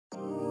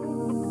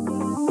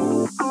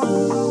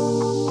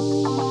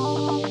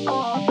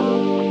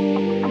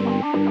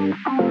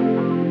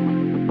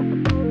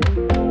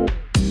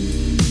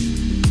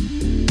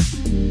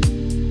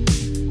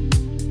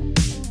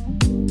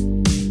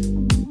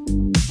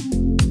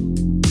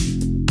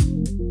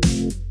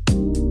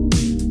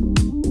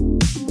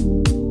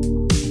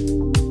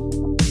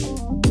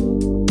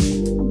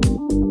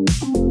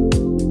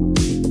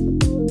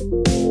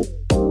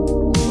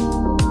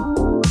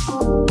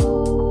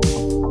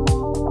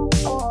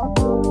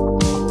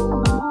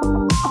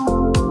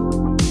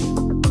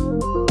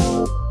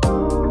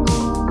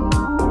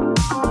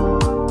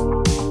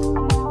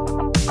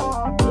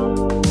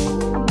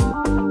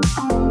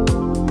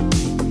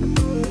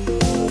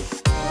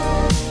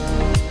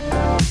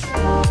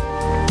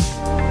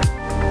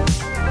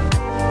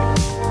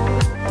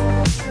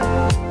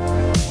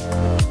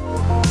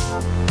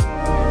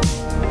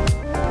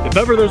If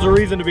ever there's a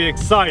reason to be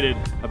excited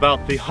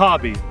about the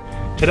hobby,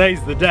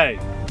 today's the day.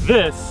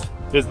 This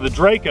is the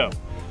Draco.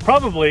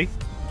 Probably,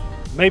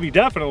 maybe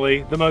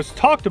definitely, the most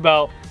talked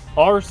about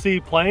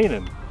RC plane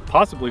and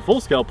possibly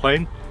full-scale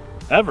plane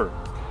ever.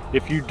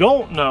 If you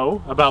don't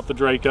know about the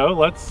Draco,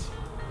 let's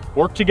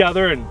work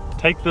together and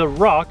take the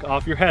rock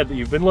off your head that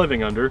you've been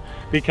living under,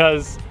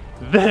 because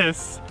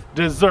this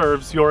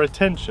deserves your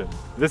attention.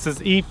 This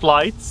is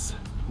E-flite's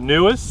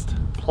newest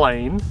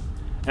plane,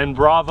 and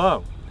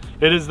bravo.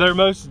 It is their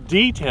most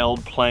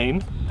detailed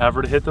plane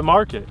ever to hit the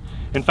market.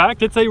 In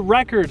fact, it's a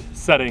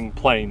record-setting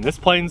plane. This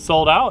plane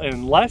sold out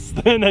in less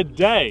than a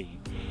day,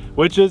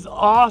 which is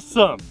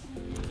awesome.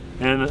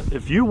 And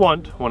if you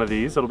want one of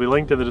these, it'll be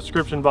linked in the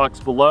description box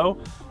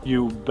below.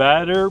 You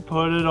better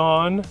put it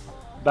on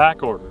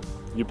back order.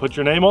 You put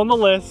your name on the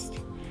list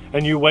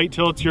and you wait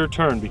till it's your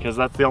turn, because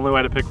that's the only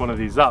way to pick one of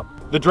these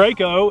up. The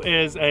Draco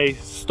is a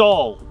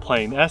STOL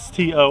plane,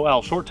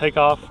 S-T-O-L, short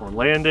takeoff or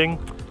landing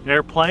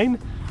airplane.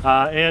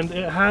 And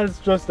it has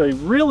just a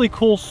really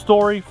cool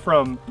story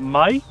from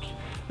Mike.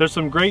 There's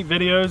some great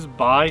videos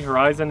by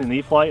Horizon and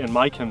E-flite and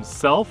Mike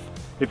himself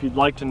if you'd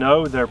like to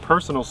know their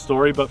personal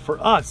story. But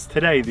for us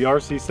today, the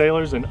RC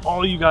Sailors and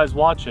all you guys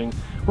watching,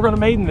 we're going to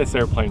maiden this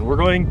airplane. We're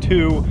going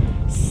to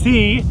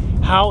see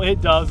how it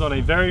does on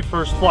a very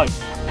first flight.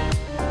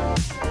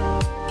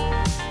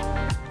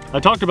 I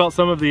talked about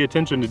some of the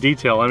attention to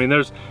detail. I mean,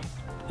 there's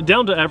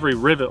down to every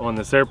rivet on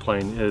this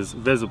airplane is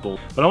visible,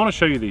 but I want to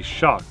show you these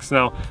shocks.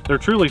 Now, they're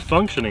truly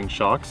functioning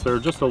shocks. They're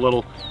just a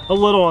little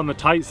on the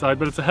tight side,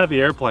 but it's a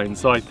heavy airplane,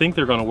 so I think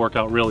they're going to work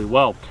out really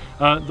well.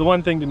 The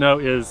one thing to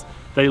note is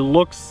they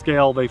look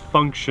scale, they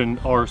function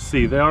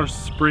RC. There are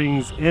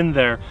springs in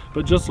there,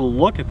 but just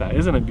look at that.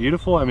 Isn't it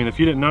beautiful? I mean, if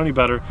you didn't know any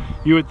better,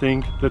 you would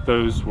think that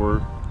those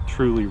were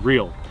truly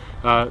real.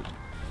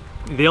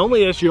 The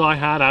only issue I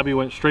had, Abby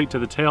went straight to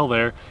the tail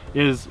there,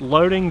 is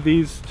loading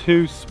these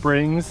two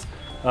springs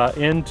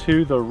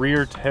into the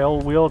rear tail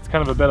wheel. It's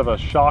kind of a bit of a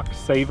shock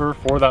saver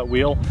for that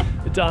wheel.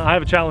 I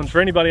have a challenge for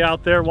anybody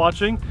out there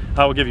watching.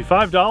 I will give you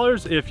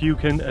 $5 if you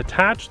can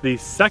attach the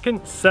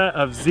second set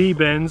of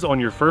Z-bends on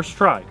your first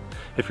try.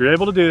 If you're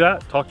able to do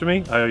that, talk to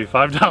me. I owe you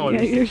 $5.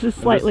 Yeah, yours is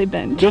slightly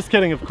bent. Just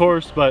kidding, of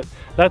course, but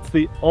that's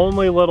the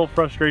only little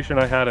frustration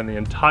I had in the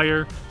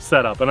entire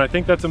setup. And I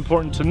think that's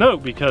important to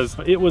note because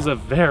it was a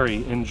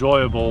very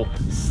enjoyable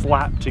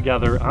slap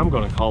together, I'm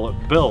going to call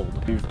it, build.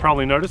 You've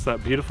probably noticed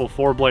that beautiful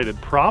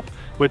four-bladed prop,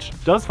 which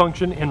does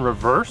function in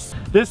reverse.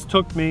 This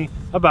took me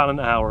about an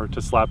hour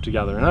to slap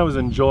together, and I was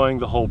enjoying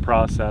the whole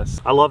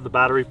process. I love the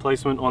battery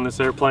placement on this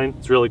airplane.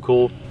 It's really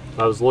cool.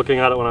 I was looking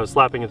at it when I was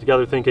slapping it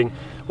together thinking,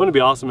 wouldn't it be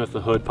awesome if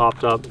the hood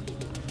popped up?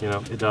 You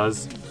know, it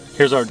does.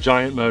 Here's our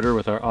giant motor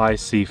with our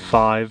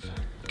IC5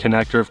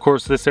 connector. Of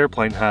course, this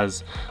airplane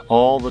has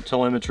all the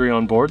telemetry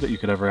on board that you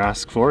could ever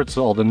ask for. It's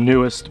all the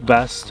newest,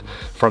 best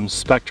from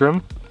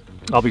Spectrum.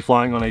 I'll be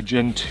flying on a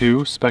Gen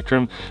 2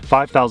 Spectrum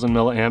 5000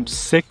 milliamp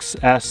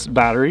 6S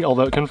battery,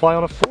 although it can fly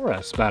on a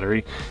 4S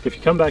battery. If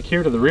you come back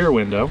here to the rear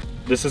window,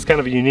 this is kind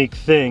of a unique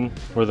thing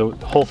where the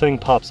whole thing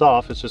pops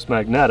off. It's just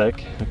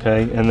magnetic,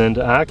 okay? And then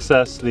to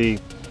access the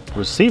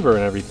receiver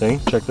and everything,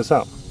 check this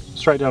out.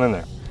 It's right down in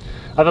there.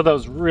 I thought that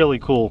was really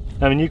cool.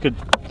 I mean, you could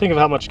think of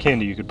how much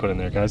candy you could put in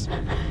there, guys.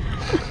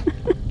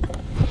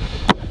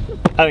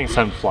 I think it's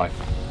time to fly.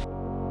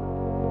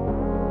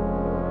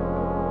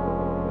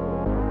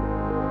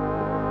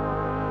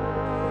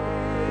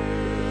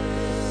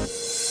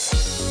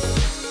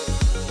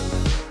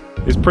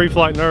 These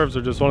pre-flight nerves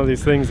are just one of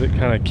these things that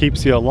kind of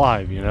keeps you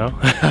alive, you know?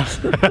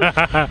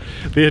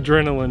 The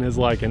adrenaline is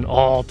like an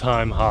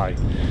all-time high.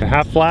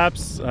 Half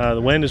flaps, the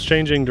wind is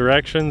changing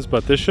directions,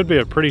 but this should be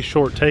a pretty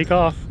short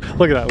takeoff.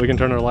 Look at that, we can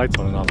turn our lights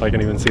on and off. I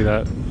can even see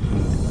that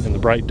in the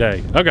bright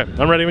day. Okay,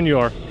 I'm ready when you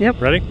are.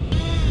 Yep. Ready?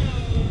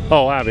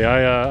 Oh, Abby,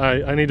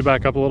 I need to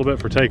back up a little bit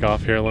for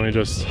takeoff here. Let me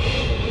just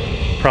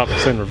prop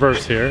this in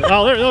reverse here.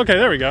 Oh, there, okay,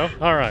 there we go.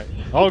 All right.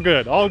 All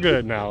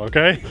good now,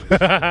 okay?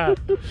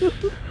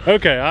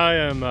 Okay,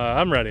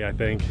 I'm ready, I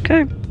think.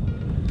 Okay.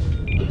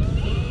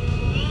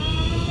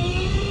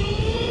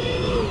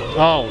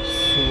 Oh,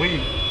 sweet.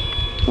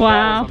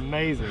 Wow. That was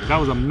amazing. That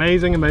was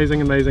amazing,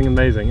 amazing, amazing,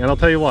 amazing. And I'll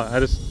tell you what, I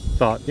just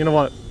thought, you know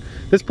what?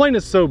 This plane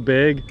is so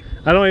big,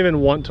 I don't even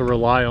want to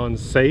rely on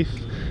safe.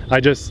 I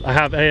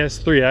have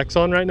AS3X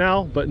on right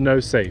now, but no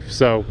safe.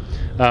 So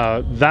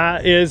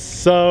that is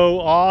so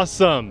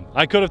awesome.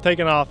 I could have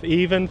taken off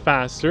even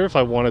faster if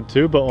I wanted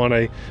to, but on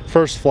a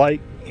first flight,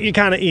 you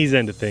kind of ease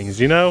into things,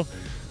 you know?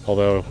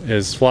 Although,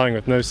 is flying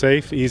with no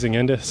safe easing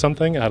into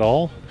something at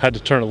all? Had to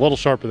turn a little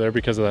sharper there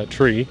because of that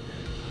tree.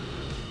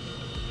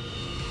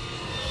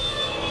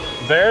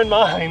 Bear in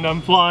mind,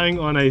 I'm flying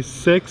on a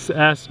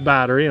 6S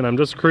battery and I'm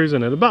just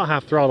cruising at about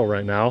half throttle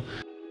right now.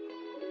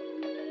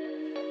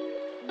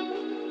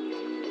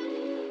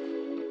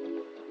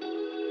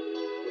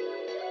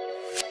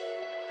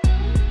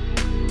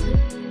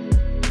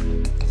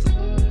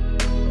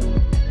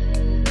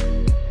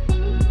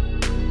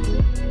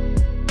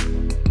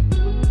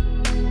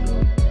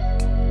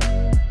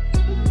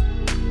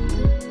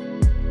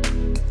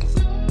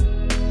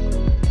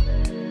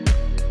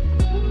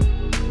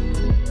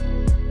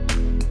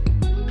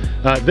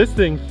 This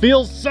thing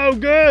feels so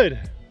good.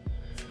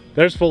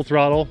 There's full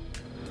throttle.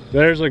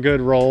 There's a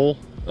good roll.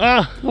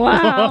 Ah!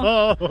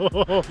 Wow.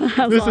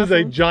 This is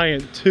a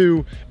giant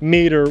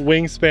 2-meter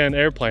wingspan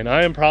airplane.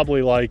 I am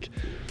probably like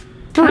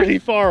pretty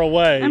far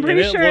away. I'm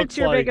pretty sure it's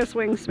your biggest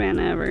wingspan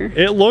ever.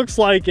 It looks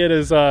like it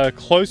is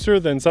closer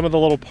than some of the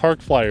little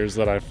park flyers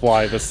that I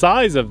fly. The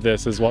size of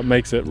this is what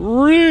makes it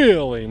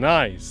really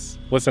nice.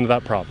 Listen to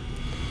that prop.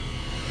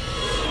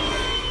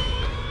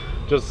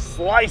 Just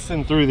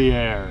slicing through the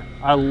air.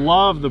 I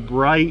love the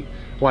bright,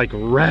 like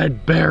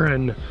Red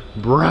Baron,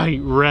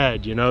 bright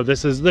red. You know,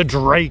 this is the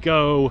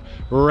Draco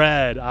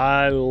red.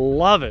 I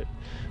love it.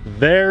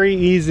 Very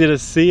easy to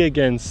see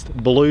against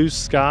blue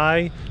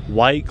sky,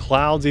 white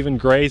clouds, even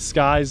gray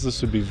skies.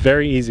 This would be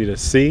very easy to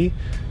see.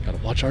 Gotta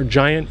watch our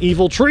giant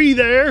evil tree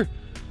there.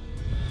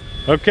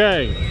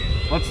 Okay,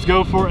 let's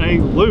go for a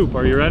loop.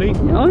 Are you ready?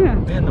 Oh yeah.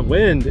 Man, the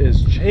wind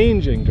is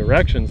changing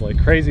directions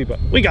like crazy, but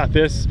we got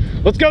this.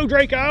 Let's go,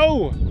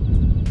 Draco!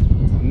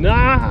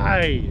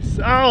 Nice!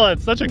 Oh,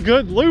 that's such a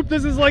good loop.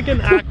 This is like an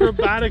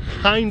acrobatic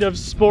kind of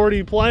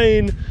sporty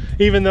plane,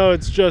 even though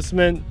it's just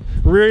meant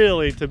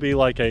really to be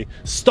like a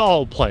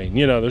stall plane,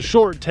 you know, the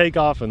short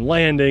takeoff and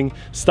landing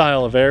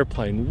style of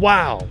airplane.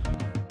 Wow.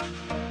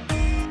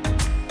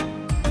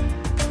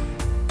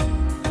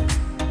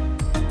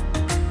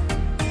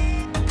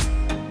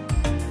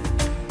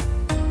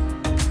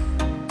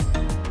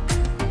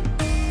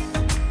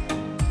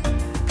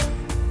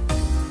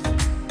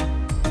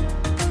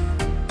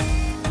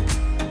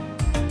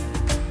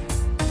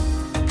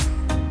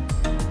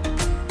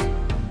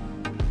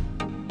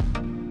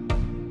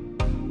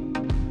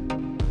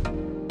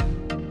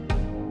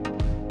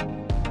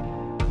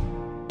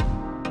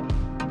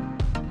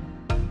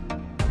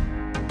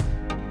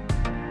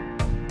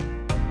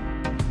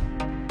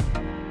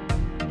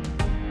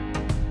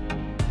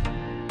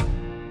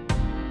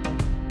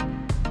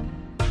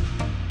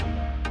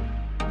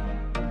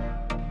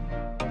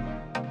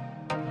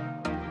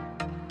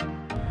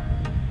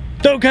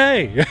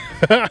 Okay,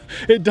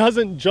 it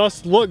doesn't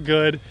just look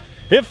good,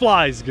 it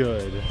flies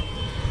good.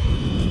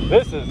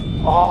 This is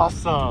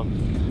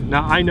awesome.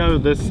 Now I know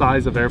this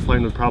size of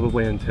airplane would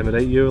probably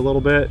intimidate you a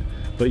little bit,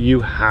 but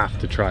you have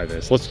to try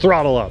this. Let's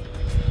throttle up.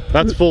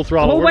 That's full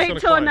throttle. We'll wait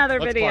till another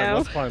video.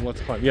 Let's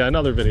climb. Yeah,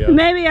 another video.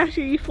 Maybe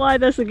after you fly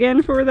this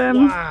again for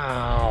them.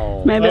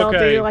 Wow. Maybe I'll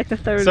do like the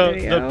third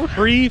video. So the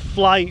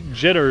pre-flight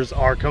jitters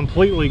are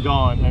completely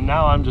gone, and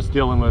now I'm just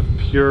dealing with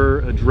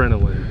pure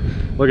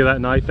adrenaline. Look at that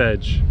knife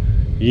edge.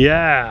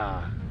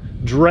 Yeah,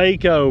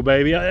 Draco,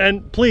 baby.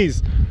 And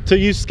please, to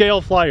you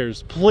scale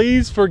flyers,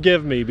 please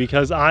forgive me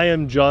because I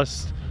am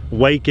just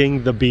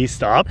waking the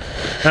beast up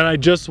and I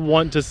just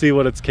want to see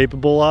what it's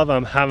capable of.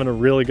 I'm having a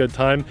really good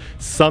time.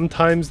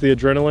 Sometimes the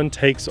adrenaline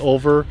takes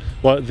over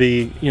what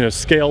the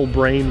scale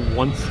brain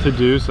wants to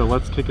do. So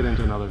let's kick it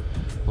into another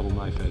little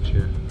knife edge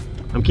here.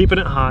 I'm keeping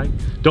it high.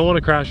 Don't want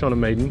to crash on a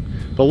maiden,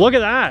 but look at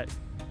that.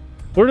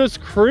 We're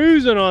just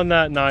cruising on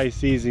that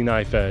nice, easy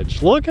knife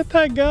edge. Look at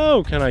that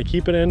go. Can I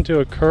keep it into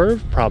a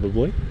curve?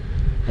 Probably.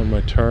 On my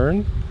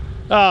turn.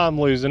 Ah,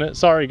 I'm losing it.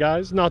 Sorry,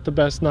 guys. Not the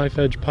best knife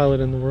edge pilot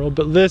in the world,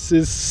 but this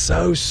is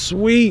so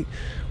sweet.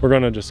 We're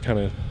going to just kind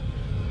of...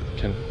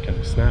 Can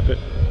I snap it?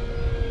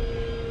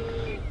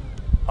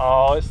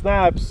 Oh, it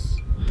snaps.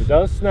 It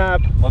does snap.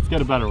 Let's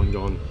get a better one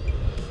going.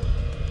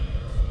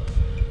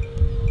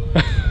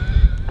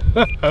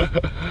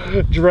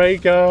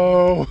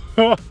 Draco.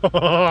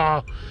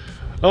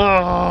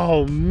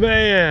 Oh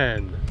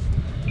man,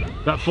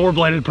 that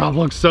 4-bladed prop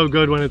looks so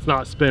good when it's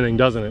not spinning,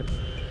 doesn't it?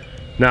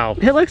 Now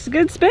it looks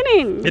good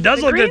spinning. It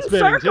does look good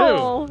spinning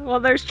circle. too. Well,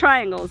 there's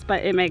triangles,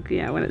 but it makes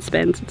when it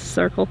spins, it's a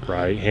circle.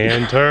 Right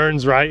hand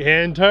turns, right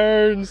hand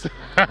turns.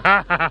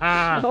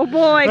 Oh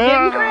boy,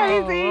 getting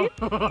crazy.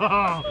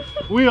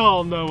 We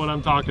all know what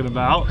I'm talking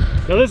about.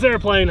 Now this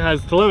airplane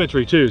has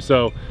telemetry too,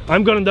 so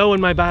I'm gonna know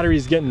when my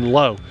battery's getting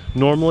low.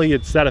 Normally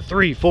it's set a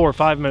 3, 4,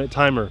 5 minute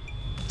timer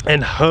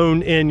and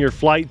hone in your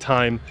flight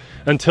time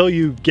until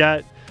you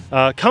get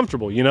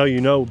comfortable. You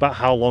know about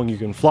how long you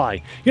can fly.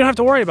 You don't have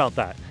to worry about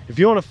that. If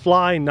you want to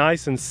fly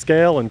nice and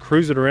scale and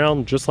cruise it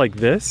around just like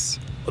this,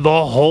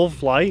 the whole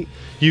flight,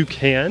 you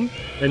can,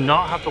 and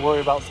not have to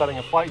worry about setting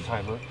a flight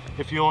timer.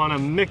 If you want to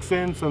mix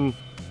in some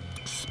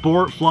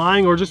sport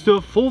flying or just do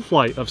a full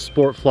flight of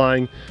sport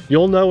flying,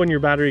 you'll know when your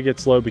battery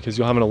gets low because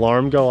you'll have an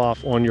alarm go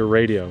off on your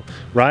radio.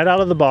 Right out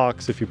of the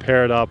box, if you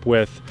pair it up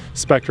with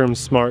Spectrum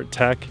Smart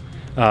Tech,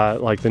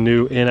 like the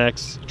new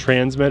NX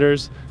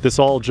transmitters, this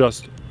all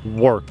just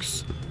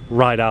works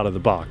right out of the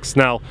box.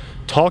 Now,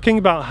 talking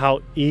about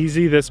how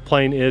easy this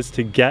plane is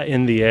to get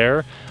in the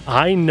air,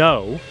 I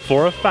know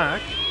for a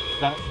fact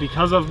that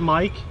because of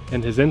Mike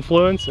and his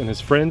influence and his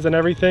friends and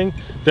everything,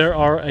 there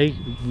are a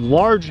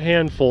large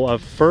handful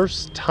of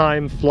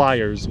first-time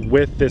flyers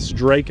with this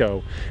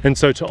Draco. And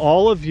so to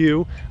all of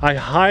you, I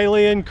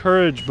highly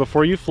encourage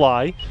before you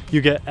fly,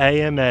 you get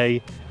AMA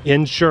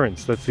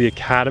insurance. That's the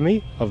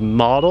Academy of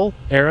Model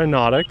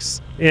Aeronautics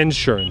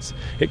Insurance.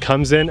 It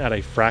comes in at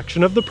a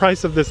fraction of the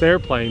price of this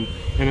airplane,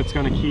 and it's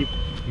going to keep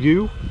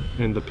you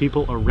and the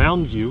people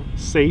around you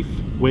safe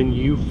when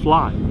you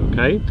fly,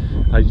 okay?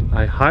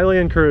 I highly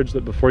encourage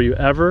that before you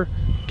ever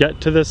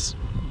get to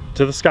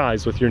the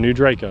skies with your new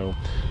Draco,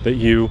 that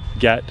you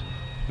get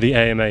the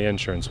AMA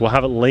insurance. We'll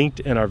have it linked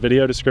in our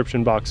video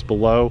description box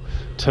below.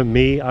 To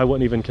me, I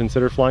wouldn't even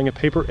consider flying a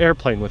paper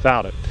airplane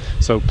without it.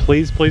 So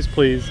please, please,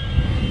 please,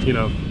 you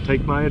know,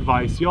 take my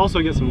advice. You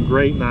also get some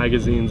great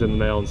magazines in the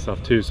mail and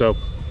stuff too. So,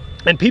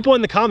 and people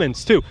in the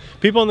comments too,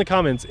 people in the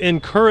comments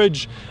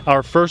encourage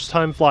our first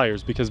time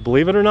flyers, because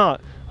believe it or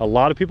not, a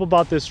lot of people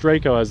bought this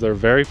Draco as their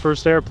very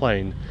first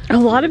airplane. A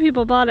lot of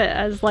people bought it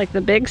as like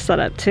the big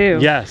setup too.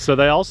 Yeah, so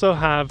they also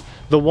have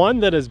the one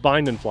that is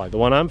bind and fly. The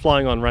one I'm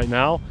flying on right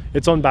now,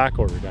 it's on back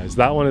order, guys.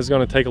 That one is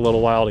going to take a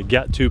little while to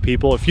get to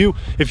people. If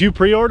you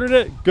pre-ordered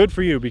it, good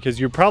for you, because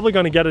you're probably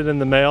going to get it in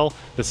the mail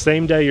the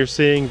same day you're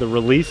seeing the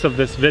release of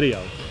this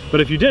video. But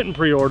if you didn't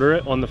pre-order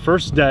it on the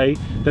first day,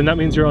 then that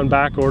means you're on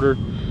back order,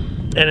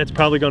 and it's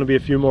probably going to be a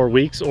few more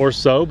weeks or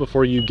so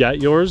before you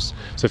get yours.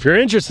 So if you're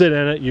interested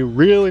in it, you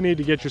really need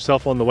to get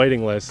yourself on the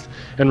waiting list.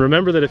 And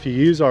remember that if you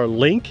use our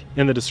link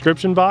in the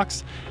description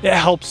box, it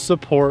helps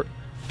support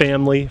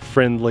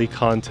family-friendly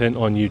content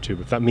on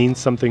YouTube. If that means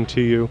something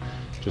to you,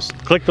 just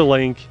click the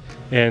link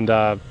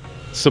and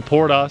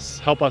support us,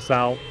 help us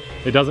out.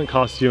 It doesn't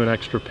cost you an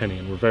extra penny,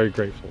 and we're very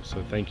grateful.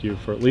 So thank you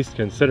for at least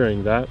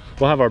considering that.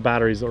 We'll have our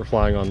batteries that we're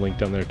flying on linked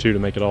down there too to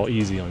make it all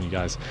easy on you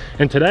guys.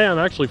 And today I'm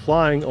actually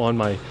flying on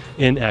my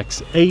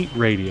NX8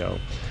 radio.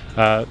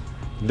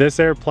 This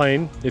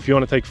airplane, if you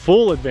want to take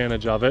full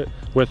advantage of it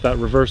with that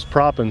reverse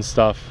prop and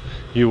stuff,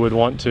 you would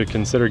want to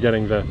consider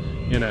getting the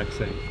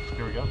NX8.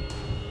 Here we go.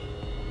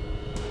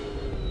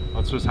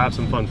 Let's just have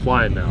some fun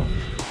flying now.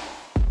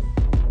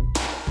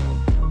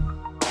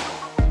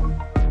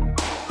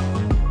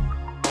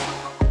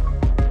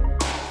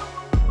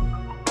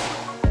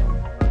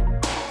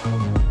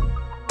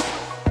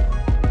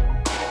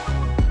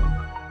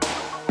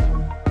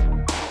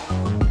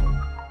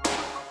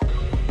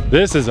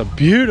 This is a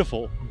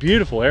beautiful,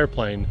 beautiful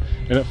airplane,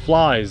 and it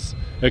flies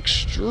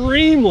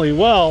extremely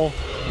well.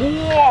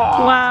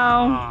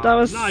 Wow, that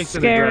was nice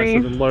scary.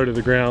 And aggressive and low to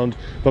the ground,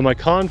 but my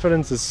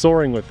confidence is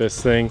soaring with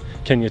this thing.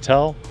 Can you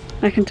tell?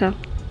 I can tell.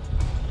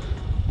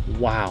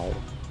 Wow,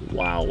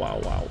 wow, wow,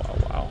 wow, wow,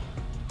 wow.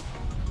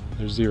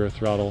 There's zero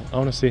throttle. I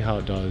want to see how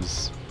it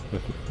does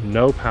with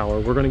no power.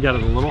 We're going to get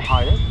it a little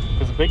higher.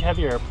 It's a big,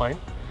 heavy airplane.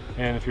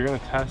 And if you're going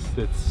to test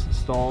its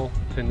stall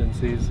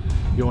tendencies,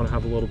 you want to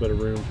have a little bit of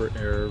room for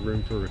error,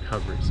 room for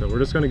recovery. So we're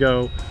just going to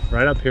go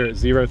right up here at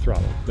zero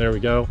throttle. There we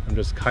go. I'm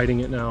just kiting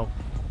it now.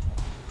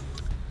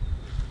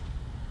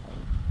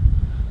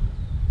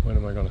 When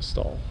am I going to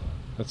stall?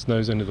 Let's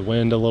nose into the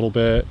wind a little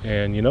bit.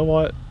 And you know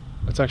what?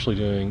 It's actually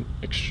doing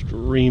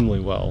extremely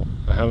well.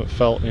 I haven't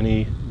felt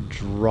any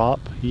drop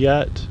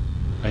yet.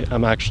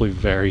 I'm actually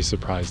very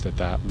surprised at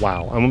that.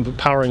 Wow, I'm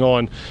powering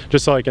on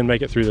just so I can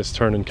make it through this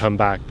turn and come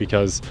back,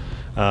 because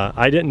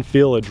I didn't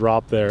feel a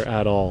drop there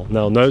at all.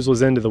 Now, nose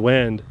was into the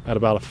wind at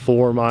about a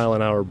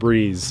 4-mile-an-hour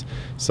breeze,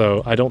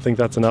 so I don't think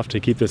that's enough to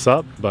keep this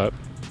up, but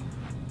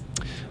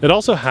it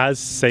also has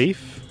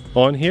safe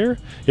on here.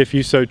 If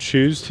you so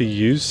choose to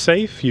use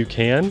safe, you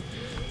can.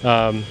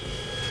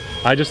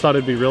 I just thought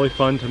it'd be really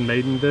fun to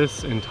maiden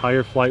this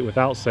entire flight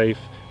without safe.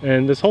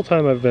 And this whole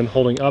time I've been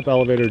holding up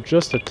elevator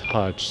just a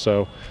touch,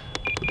 so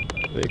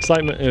the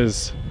excitement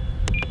is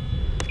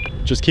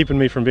just keeping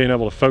me from being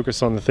able to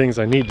focus on the things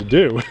I need to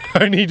do.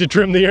 I need to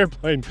trim the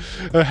airplane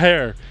a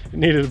hair. It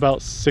needed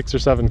about 6 or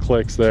 7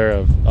 clicks there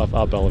of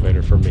up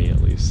elevator for me,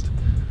 at least.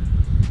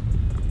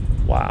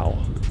 Wow.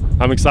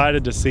 I'm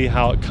excited to see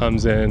how it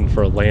comes in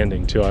for a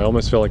landing too. I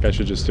almost feel like I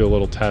should just do a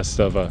little test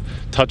of a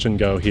touch and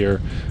go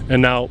here.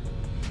 And now,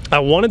 I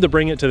wanted to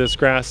bring it to this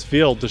grass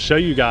field to show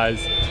you guys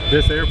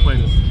this airplane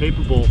is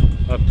capable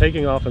of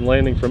taking off and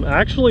landing from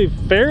actually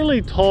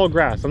fairly tall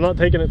grass. I'm not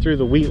taking it through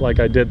the wheat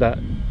like I did that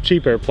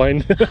cheap airplane,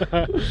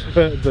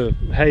 the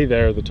hay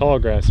there, the tall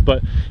grass.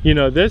 But you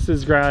know, this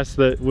is grass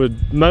that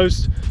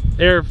most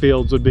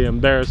airfields would be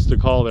embarrassed to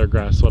call their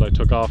grass what I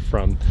took off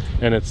from,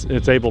 and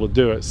it's able to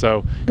do it.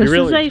 So this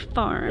is a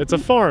farm. It's a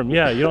farm,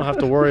 yeah. You don't have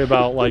to worry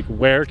about like,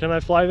 where can I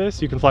fly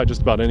this? You can fly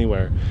just about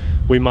anywhere.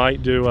 We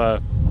might do a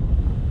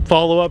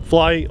follow-up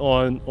flight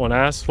on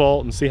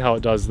asphalt and see how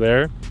it does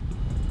there,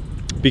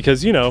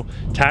 because you know,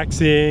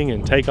 taxiing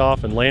and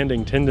takeoff and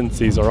landing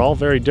tendencies are all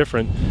very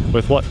different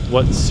with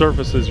what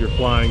surfaces you're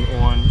flying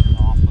on and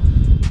off of.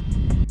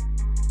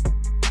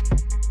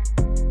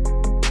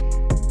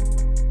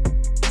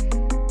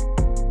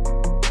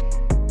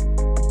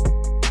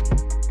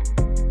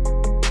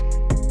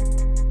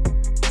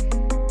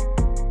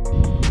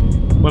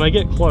 When I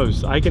get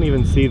close, I can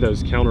even see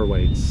those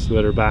counterweights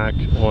that are back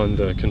on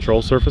the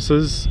control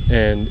surfaces,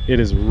 and it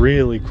is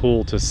really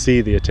cool to see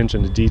the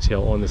attention to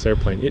detail on this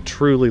airplane. It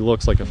truly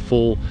looks like a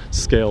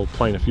full-scale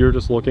plane. If you're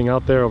just looking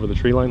out there over the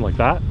tree line like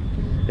that,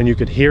 and you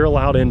could hear a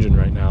loud engine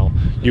right now,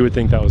 you would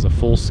think that was a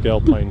full-scale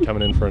plane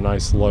coming in for a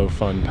nice, low,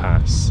 fun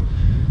pass.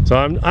 So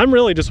I'm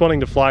really just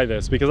wanting to fly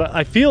this because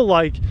I feel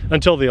like,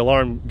 until the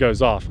alarm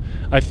goes off,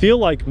 I feel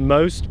like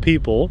most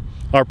people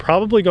are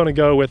probably going to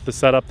go with the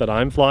setup that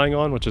I'm flying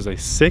on, which is a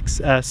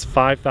 6S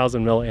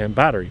 5000 milliamp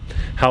battery.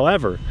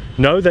 However,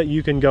 know that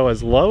you can go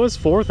as low as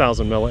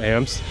 4000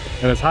 milliamps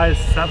and as high as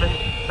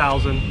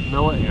 7000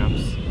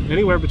 milliamps,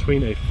 anywhere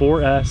between a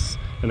 4S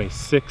and a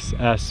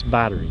 6S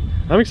battery.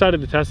 I'm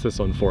excited to test this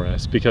on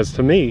 4S because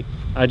to me,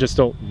 I just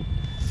don't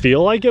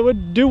feel like it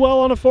would do well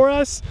on a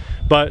 4S,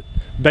 but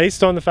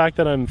based on the fact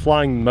that I'm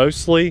flying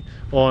mostly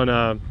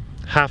on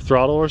half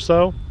throttle or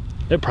so,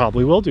 it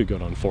probably will do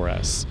good on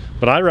 4S.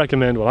 But I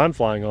recommend what I'm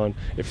flying on.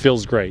 It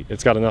feels great.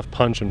 It's got enough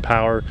punch and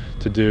power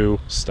to do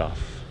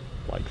stuff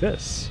like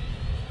this.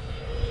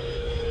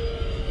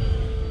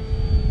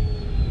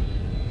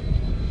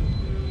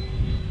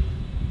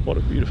 What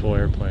a beautiful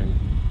airplane.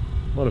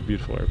 What a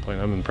beautiful airplane.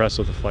 I'm impressed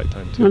with the flight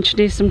time too. Why don't you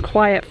do some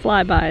quiet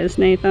flybys,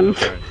 Nathan?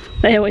 Okay.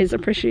 They always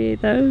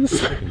appreciate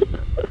those.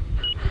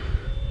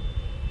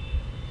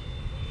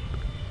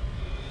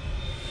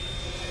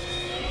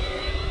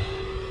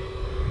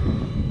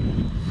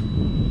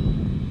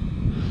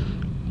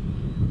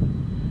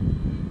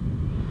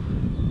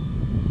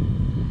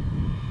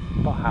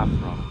 About half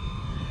throttle.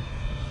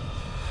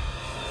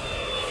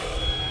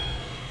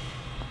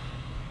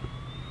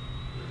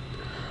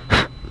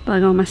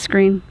 Bug on my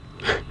screen.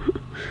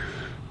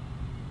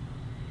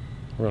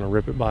 We're gonna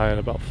rip it by at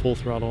about full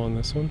throttle on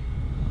this one.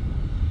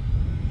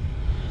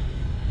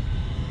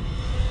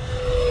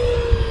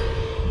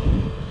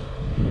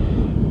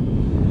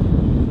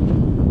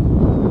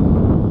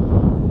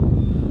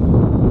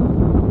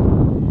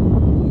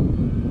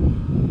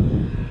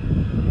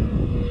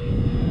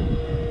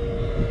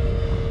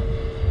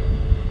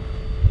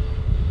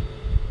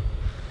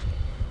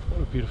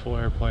 What a beautiful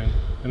airplane,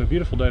 and a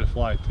beautiful day to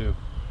fly too.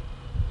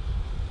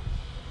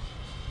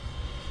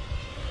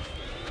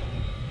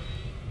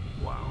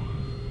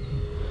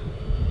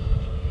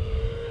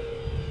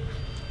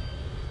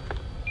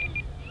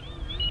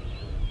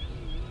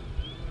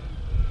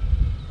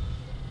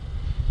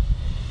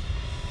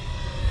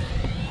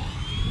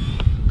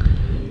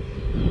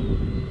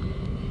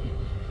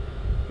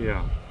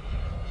 Yeah.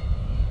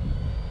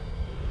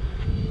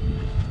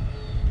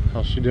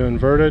 How's she doing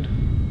inverted?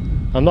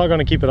 I'm not going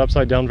to keep it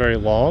upside down very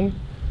long,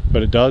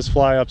 but it does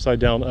fly upside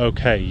down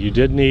okay. You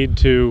did need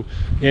to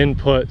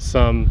input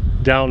some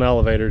down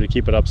elevator to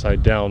keep it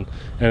upside down,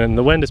 and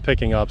the wind is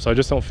picking up, so I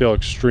just don't feel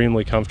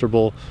extremely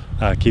comfortable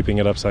keeping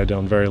it upside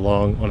down very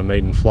long on a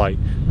maiden flight.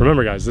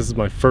 Remember guys, this is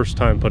my first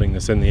time putting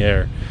this in the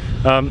air.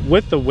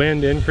 With the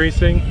wind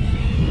increasing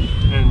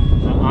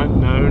and the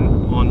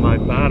unknown on my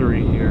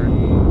battery here,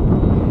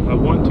 I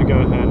want to go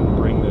ahead and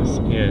bring this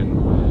in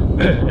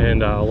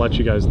and I'll let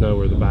you guys know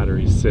where the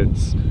battery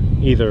sits,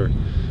 either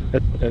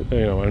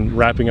and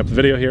wrapping up the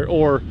video here,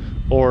 or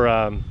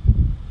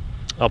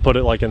I'll put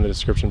it like in the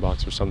description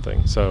box or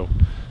something. So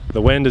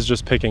the wind is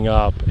just picking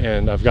up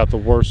and I've got the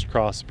worst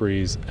cross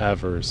breeze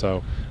ever,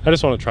 so I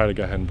just want to try to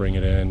go ahead and bring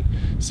it in,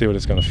 see what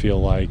it's going to feel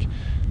like.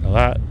 Now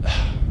that,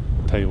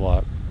 I'll tell you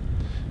what,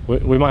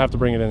 we might have to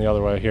bring it in the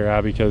other way here,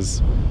 Abby,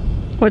 because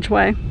Which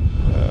way?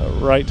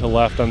 Right to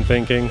left, I'm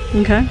thinking.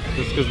 Okay.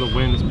 Just because the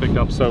wind has picked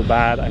up so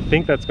bad, I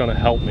think that's going to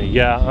help me.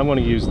 Yeah, I'm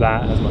going to use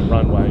that as my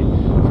runway.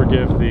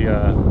 Forgive the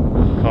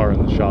car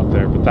in the shot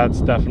there, but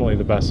that's definitely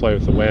the best way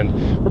with the wind.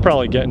 We're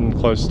probably getting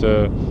close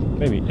to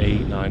maybe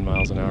 8-9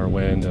 miles an hour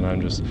wind, and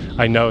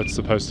I know it's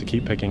supposed to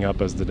keep picking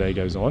up as the day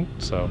goes on,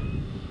 so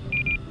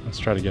let's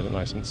try to get it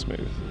nice and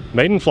smooth.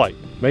 Maiden flight,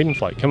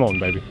 come on,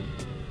 baby.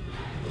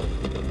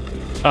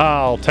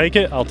 I'll take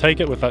it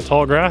with that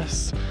tall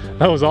grass.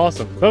 That was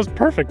awesome. That was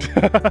perfect.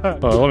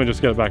 Let me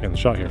just get it back in the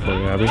shot here for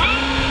you, Abby.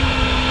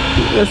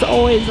 It's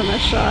always in a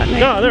shot,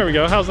 Nathan. Oh, there we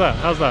go. How's that?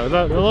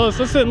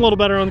 It's sitting a little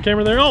better on the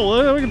camera there. Oh,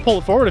 well, we can pull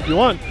it forward if you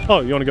want.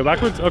 Oh, you want to go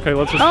backwards? Okay,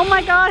 let's just... Oh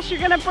my gosh,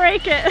 you're gonna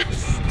break it.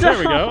 There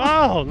we go.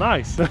 Oh,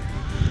 nice.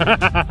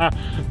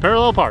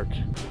 Parallel park.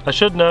 I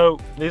should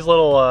note, these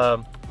little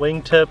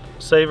wingtip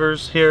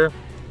savers here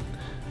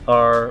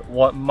are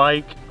what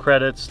Mike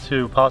credits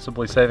to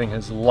possibly saving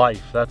his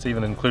life. That's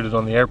even included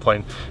on the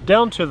airplane.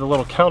 Down to the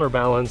little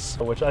counterbalance,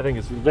 which I think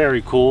is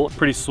very cool,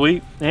 pretty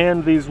sweet.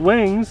 And these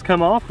wings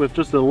come off with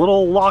just a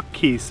little lock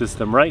key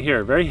system right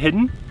here, very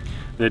hidden.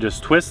 They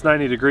just twist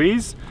 90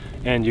 degrees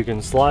and you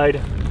can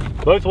slide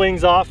both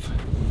wings off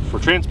for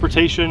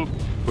transportation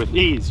with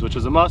ease, which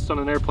is a must on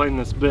an airplane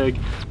this big.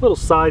 Little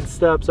side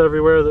steps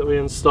everywhere that we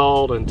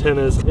installed,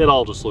 antennas, it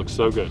all just looks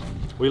so good.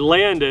 We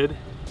landed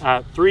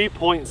at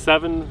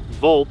 3.7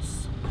 volts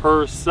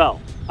per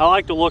cell. I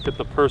like to look at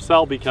the per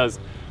cell because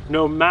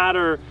no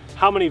matter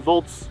how many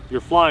volts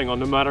you're flying on,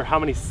 no matter how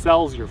many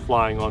cells you're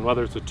flying on,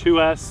 whether it's a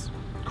 2S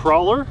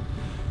crawler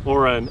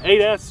or an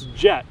 8S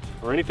jet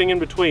or anything in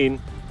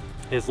between,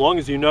 as long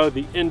as you know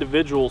the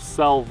individual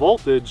cell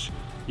voltage,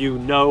 you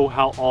know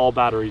how all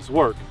batteries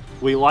work.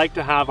 We like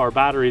to have our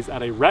batteries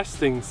at a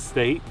resting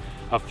state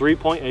of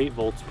 3.8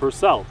 volts per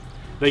cell.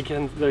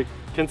 They're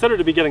considered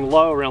to be getting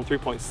low around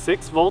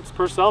 3.6 volts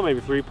per cell, maybe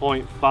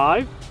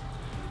 3.5.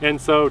 And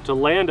so to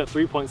land at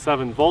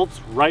 3.7 volts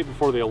right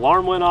before the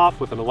alarm went off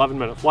with an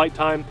 11-minute flight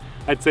time,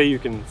 I'd say you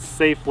can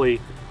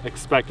safely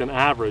expect an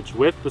average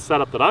with the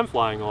setup that I'm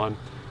flying on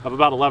of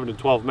about 11 to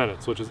 12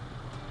 minutes, which is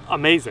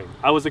amazing.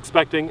 I was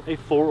expecting a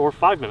 4 or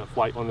 5 minute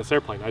flight on this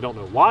airplane. I don't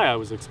know why I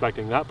was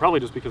expecting that, probably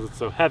just because it's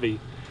so heavy,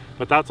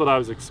 but that's what I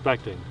was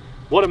expecting.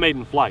 What a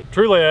maiden flight.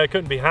 Truly, I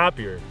couldn't be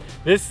happier.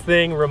 This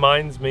thing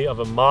reminds me of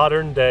a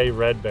modern day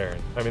Red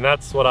Baron. I mean,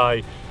 that's what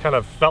I kind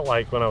of felt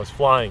like when I was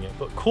flying it,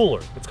 but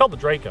cooler. It's called the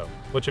Draco,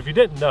 which if you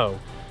didn't know,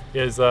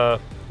 is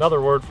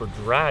another word for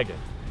dragon.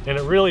 And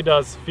it really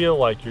does feel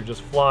like you're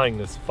just flying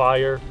this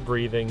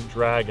fire-breathing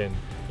dragon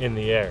in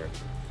the air.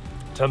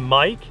 To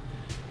Mike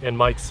and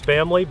Mike's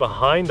family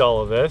behind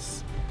all of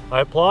this,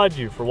 I applaud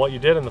you for what you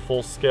did in the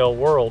full-scale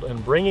world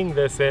and bringing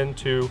this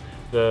into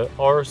the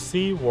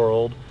RC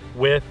world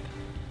with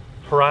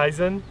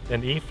Horizon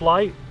and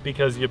E-flite,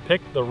 because you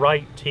picked the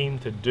right team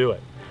to do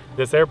it.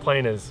 This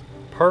airplane is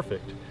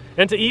perfect.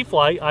 And to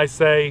E-flite, I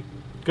say,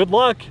 good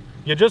luck.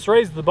 You just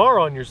raised the bar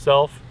on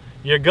yourself.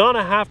 You're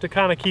gonna have to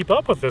kind of keep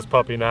up with this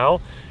puppy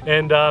now.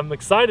 And I'm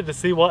excited to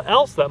see what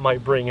else that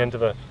might bring into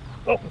the,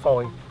 oh, I'm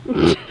falling.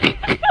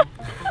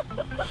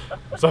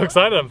 I'm so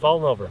excited, I'm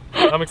falling over.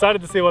 I'm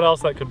excited to see what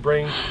else that could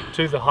bring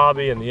to the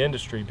hobby and the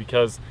industry,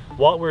 because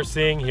what we're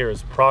seeing here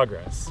is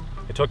progress.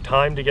 It took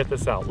time to get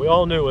this out. We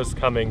all knew it was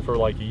coming for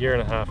like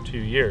 1.5 to 2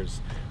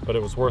 years, but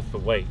it was worth the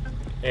wait.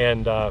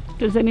 And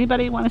does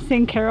anybody want to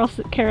sing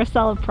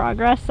Carousel of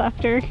Progress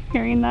after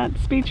hearing that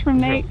speech from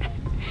Nate?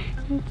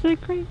 It's a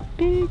great,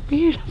 big,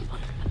 beautiful.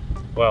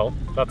 Well,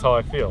 that's how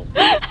I feel.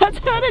 That's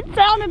what it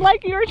sounded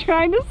like you were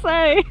trying to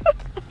say.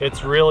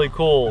 It's really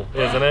cool,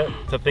 isn't it,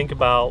 to think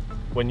about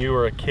when you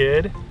were a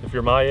kid, if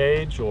you're my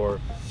age, or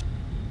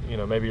you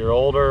know, maybe you're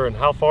older, and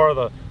how far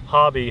the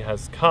hobby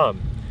has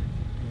come.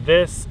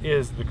 This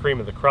is the cream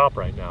of the crop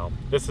right now.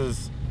 This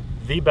is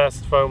the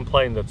best foam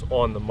plane that's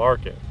on the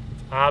market.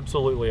 It's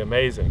absolutely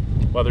amazing.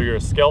 Whether you're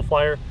a scale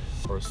flyer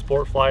or a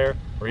sport flyer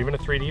or even a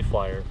 3D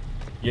flyer,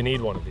 you need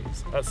one of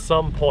these at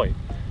some point.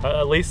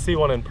 At least see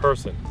one in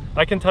person.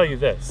 I can tell you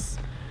this,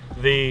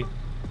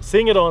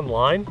 seeing it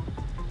online,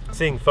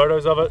 seeing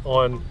photos of it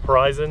on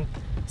Horizon,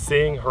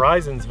 seeing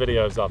Horizon's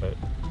videos of it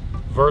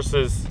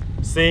versus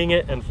seeing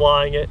it and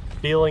flying it,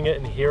 feeling it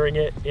and hearing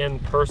it in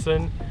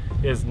person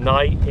is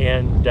night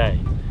and day.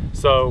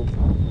 So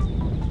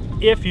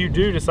if you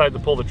do decide to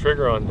pull the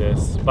trigger on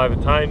this, by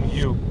the time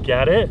you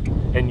get it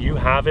and you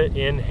have it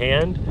in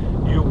hand,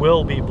 you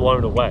will be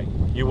blown away.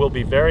 You will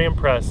be very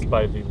impressed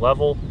by the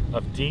level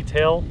of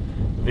detail,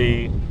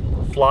 the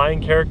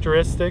flying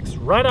characteristics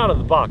right out of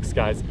the box,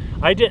 guys.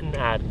 I didn't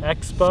add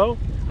expo,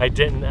 I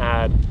didn't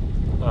add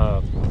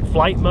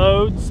flight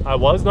modes. I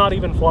was not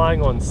even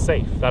flying on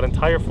safe. That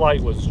entire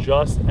flight was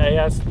just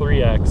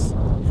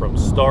AS3X from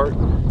start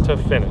to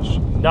finish.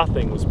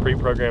 Nothing was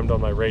pre-programmed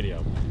on my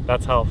radio.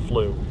 That's how it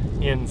flew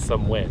in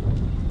some wind.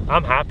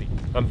 I'm happy.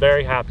 I'm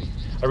very happy.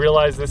 I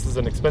realize this is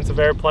an expensive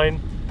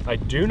airplane. I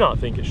do not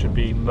think it should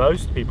be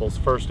most people's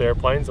first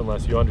airplanes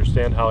unless you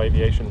understand how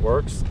aviation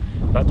works,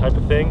 that type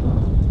of thing.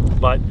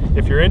 But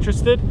if you're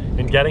interested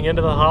in getting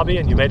into the hobby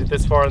and you made it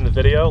this far in the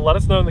video, let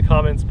us know in the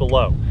comments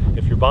below.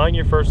 If you're buying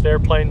your first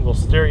airplane, we'll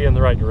steer you in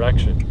the right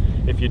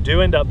direction. If you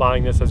do end up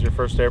buying this as your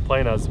first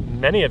airplane, as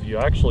many of you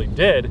actually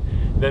did,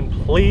 then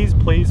please,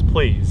 please,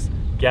 please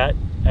get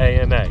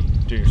AMA.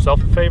 Do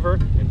yourself a favor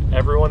and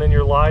everyone in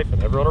your life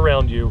and everyone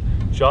around you,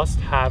 just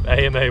have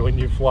AMA when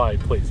you fly,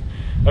 please.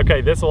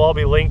 Okay, this will all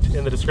be linked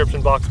in the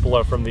description box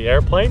below, from the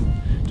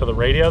airplane to the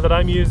radio that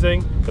I'm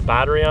using, the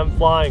battery I'm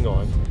flying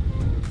on,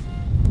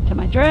 to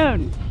my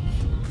drone,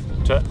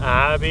 to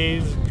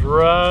Abby's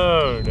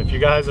drone. If you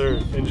guys are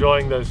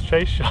enjoying those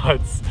chase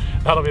shots,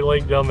 that'll be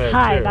linked down there.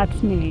 Hi, too.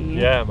 that's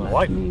me. Yeah, my that's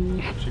wife.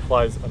 Me. She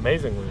flies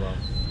amazingly well.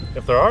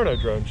 If there are no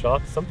drone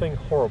shots, something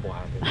horrible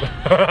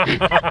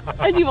happens.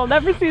 And you will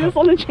never see this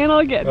on the channel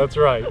again. That's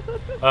right.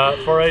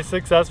 For a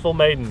successful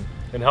maiden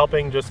and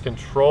helping just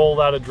control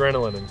that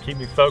adrenaline and keep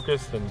me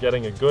focused and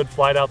getting a good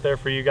flight out there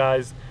for you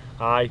guys,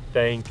 I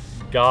thank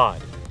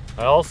God.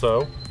 I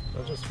also,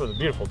 just for the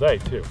beautiful day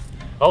too,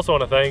 I also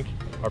want to thank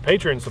our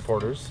Patreon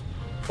supporters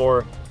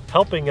for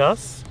helping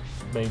us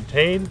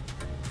maintain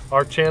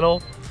our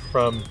channel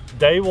from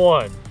day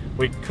one.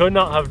 We could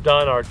not have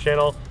done our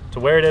channel to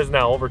where it is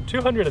now, over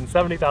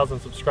 270,000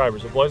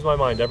 subscribers. It blows my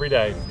mind every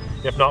day,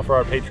 if not for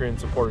our Patreon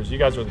supporters. You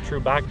guys are the true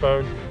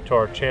backbone to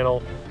our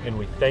channel, and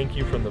we thank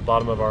you from the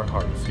bottom of our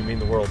hearts. You mean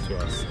the world to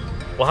us.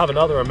 We'll have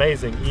another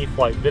amazing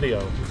E-flite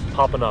video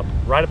popping up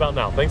right about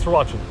now. Thanks for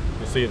watching.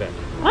 We'll see you then.